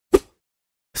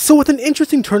So with an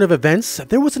interesting turn of events,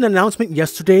 there was an announcement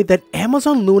yesterday that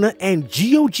Amazon Luna and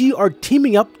GOG are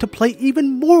teaming up to play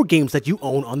even more games that you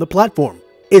own on the platform.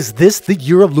 Is this the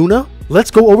year of Luna? Let's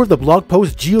go over the blog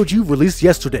post GOG released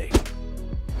yesterday.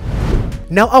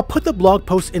 Now I'll put the blog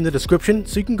post in the description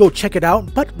so you can go check it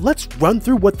out, but let's run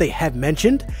through what they have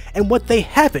mentioned and what they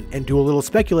haven't and do a little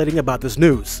speculating about this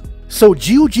news. So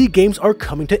GOG games are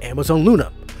coming to Amazon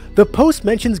Luna. The post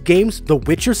mentions games The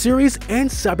Witcher series and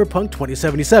Cyberpunk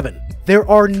 2077. There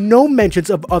are no mentions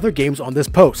of other games on this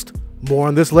post. More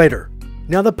on this later.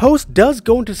 Now the post does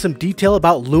go into some detail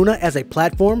about Luna as a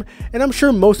platform, and I'm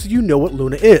sure most of you know what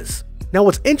Luna is. Now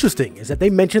what's interesting is that they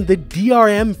mentioned the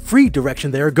DRM free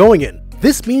direction they are going in.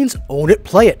 This means own it,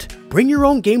 play it. Bring your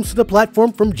own games to the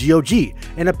platform from GOG,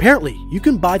 and apparently you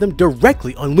can buy them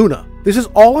directly on Luna. This is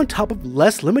all on top of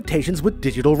less limitations with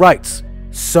digital rights.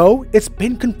 So, it's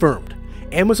been confirmed.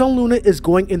 Amazon Luna is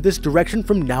going in this direction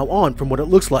from now on from what it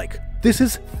looks like. This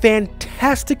is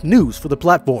fantastic news for the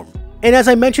platform. And as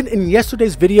I mentioned in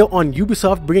yesterday's video on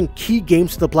Ubisoft bringing key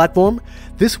games to the platform,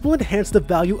 this will enhance the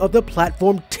value of the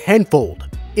platform tenfold.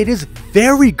 It is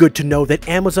very good to know that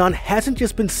Amazon hasn't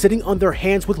just been sitting on their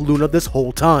hands with Luna this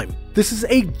whole time. This is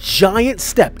a giant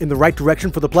step in the right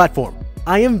direction for the platform.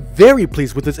 I am very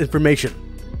pleased with this information.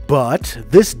 But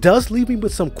this does leave me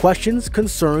with some questions,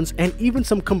 concerns, and even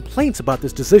some complaints about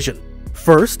this decision.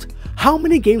 First, how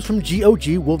many games from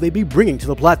GOG will they be bringing to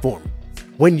the platform?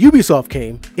 When Ubisoft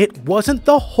came, it wasn't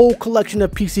the whole collection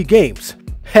of PC games.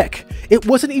 Heck, it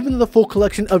wasn't even the full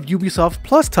collection of Ubisoft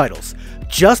Plus titles,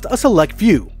 just a select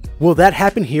few. Will that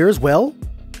happen here as well?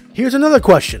 Here's another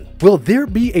question. Will there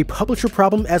be a publisher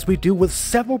problem as we do with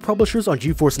several publishers on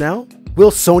GeForce Now? Will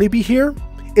Sony be here?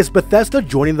 Is Bethesda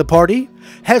joining the party?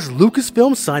 Has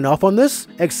Lucasfilm signed off on this?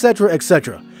 Etc,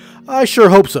 etc. I sure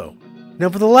hope so. Now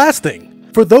for the last thing,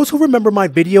 for those who remember my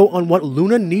video on what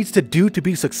Luna needs to do to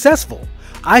be successful,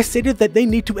 I stated that they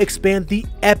need to expand the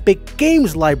Epic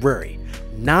Games library,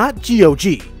 not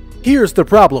GOG. Here's the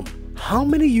problem. How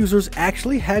many users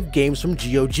actually have games from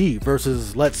GOG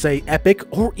versus, let's say, Epic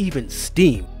or even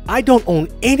Steam? I don't own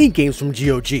any games from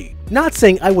GOG. Not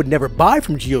saying I would never buy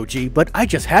from GOG, but I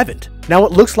just haven't. Now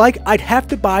it looks like I'd have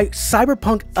to buy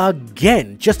Cyberpunk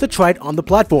again just to try it on the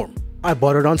platform. I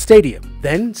bought it on Stadia,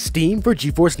 then Steam for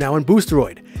GeForce Now and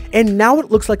Boosteroid, and now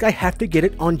it looks like I have to get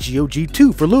it on GOG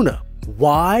too for Luna.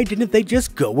 Why didn't they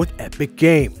just go with Epic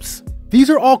Games? These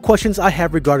are all questions I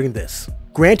have regarding this.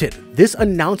 Granted, this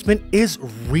announcement is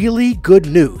really good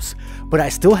news, but I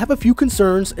still have a few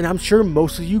concerns and I'm sure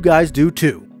most of you guys do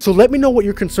too. So let me know what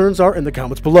your concerns are in the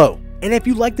comments below. And if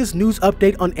you like this news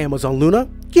update on Amazon Luna,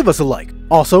 give us a like.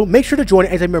 Also, make sure to join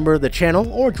as a member of the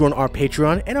channel or join our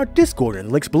Patreon and our Discord in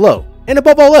the links below. And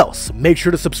above all else, make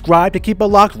sure to subscribe to keep it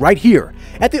locked right here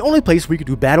at the only place where you can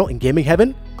do battle in gaming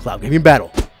heaven, Cloud Gaming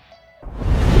Battle.